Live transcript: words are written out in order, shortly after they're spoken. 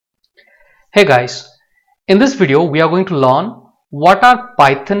Hey guys, in this video we are going to learn what are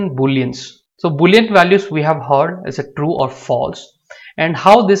Python booleans. So boolean values we have heard is a true or false, and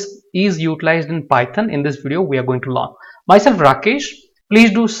how this is utilized in Python. In this video we are going to learn. Myself Rakesh,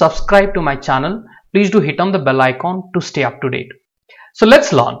 please do subscribe to my channel. Please do hit on the bell icon to stay up to date. So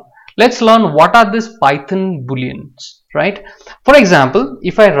let's learn. Let's learn what are these Python booleans, right? For example,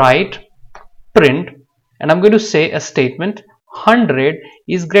 if I write print and I'm going to say a statement 100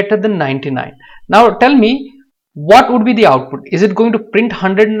 is greater than 99. Now tell me, what would be the output? Is it going to print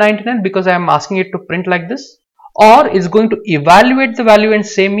 199 because I am asking it to print like this, or is going to evaluate the value and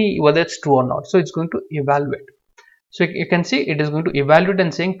say me whether it's true or not? So it's going to evaluate. So you can see it is going to evaluate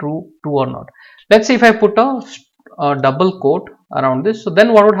and saying true or not. Let's say if I put a double quote around this, so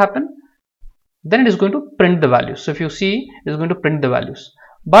then what would happen? Then it is going to print the values. So if you see, it is going to print the values.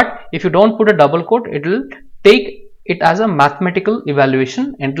 But if you don't put a double quote, it will take it as a mathematical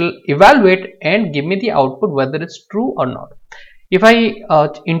evaluation and it will evaluate and give me the output whether it's true or not. If I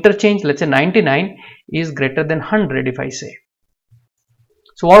interchange, let's say 99 is greater than 100, if I say,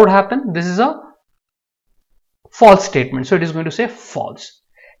 so what would happen? This is a false statement, so it is going to say false.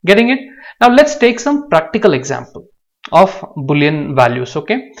 Getting it? Now let's take some practical example of Boolean values.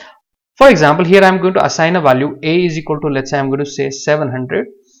 Okay, for example, here I am going to assign a value a is equal to, let's say I am going to say 700,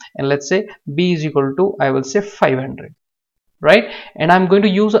 and let's say b is equal to, I will say 500, right? And I'm going to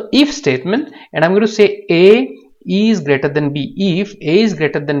use a if statement, and I'm going to say a is greater than b. If a is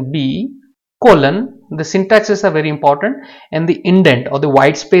greater than b, colon, the syntaxes are very important, and the indent or the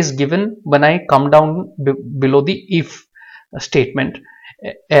white space given when I come down below the if statement.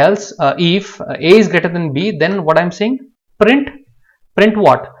 Else if a is greater than b, then what I'm saying, print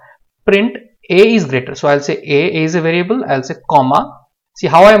what? Print a is greater. So I'll say a is a variable, I'll say comma. See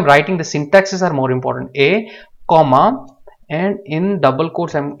how I am writing, the syntaxes are more important. A comma, and in double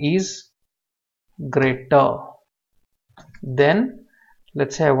quotes is greater than,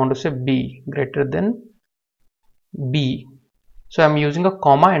 let's say I want to say b, greater than b. So I'm using a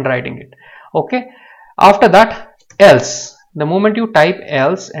comma and writing it. Okay, after that, else. The moment you type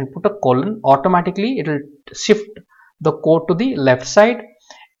else and put a colon, automatically it will shift the code to the left side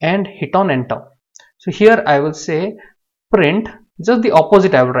and hit on enter. So here I will say print, just the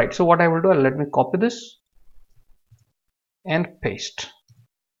opposite I will write. So what I will do, let me copy this and paste.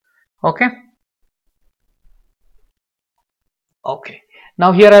 Okay,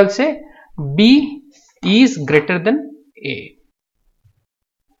 now here I will say b is greater than a.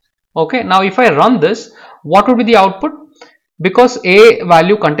 Okay, now if I run this, what would be the output? Because a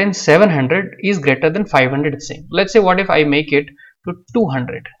value contains 700 is greater than 500 same. Let's say what if I make it to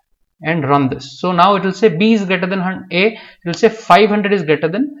 200 and run this. So now it will say b is greater than a, it will say 500 is greater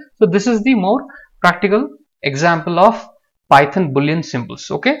than. So this is the more practical example of Python Boolean symbols.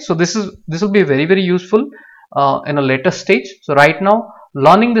 Okay, so this will be very useful in a later stage. So right now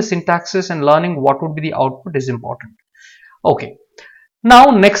learning the syntaxes and learning what would be the output is important. Okay, now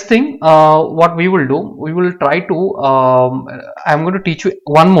next thing what we will do, we will try to I'm going to teach you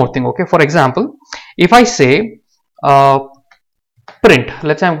one more thing. Okay, for example, if I say print,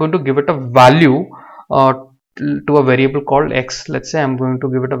 let's say I'm going to give it a value to a variable called x. Let's say I'm going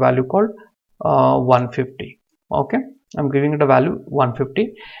to give it a value called 150. Okay, I'm giving it a value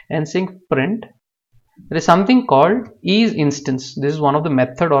 150 and saying print. There is something called is instance. This is one of the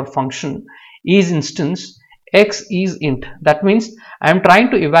method or function, is instance x is int. That means I am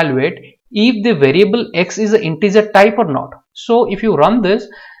trying to evaluate if the variable x is an integer type or not. So if you run this,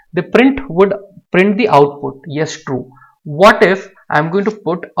 the print would print the output yes, true. What if I am going to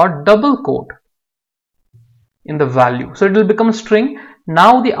put a double quote in the value? So it will become a string.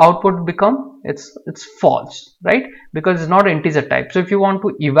 Now the output become it's false, right? Because it's not an integer type. So if you want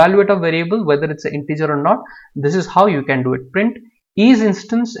to evaluate a variable whether it's an integer or not, this is how you can do it. Print is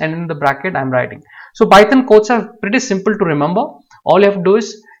instance, and in the bracket I'm writing. So Python codes are pretty simple to remember. All you have to do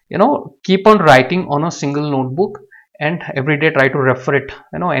is, keep on writing on a single notebook and every day try to refer it.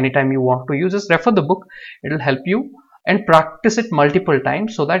 Anytime you want to use, just refer the book. It will help you, and practice it multiple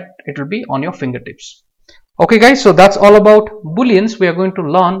times so that it will be on your fingertips. Okay guys, so that's all about Booleans. We are going to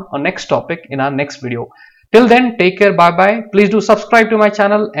learn our next topic in our next video. Till then, take care, bye bye. Please do subscribe to my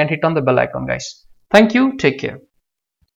channel and hit on the bell icon guys. Thank you, take care.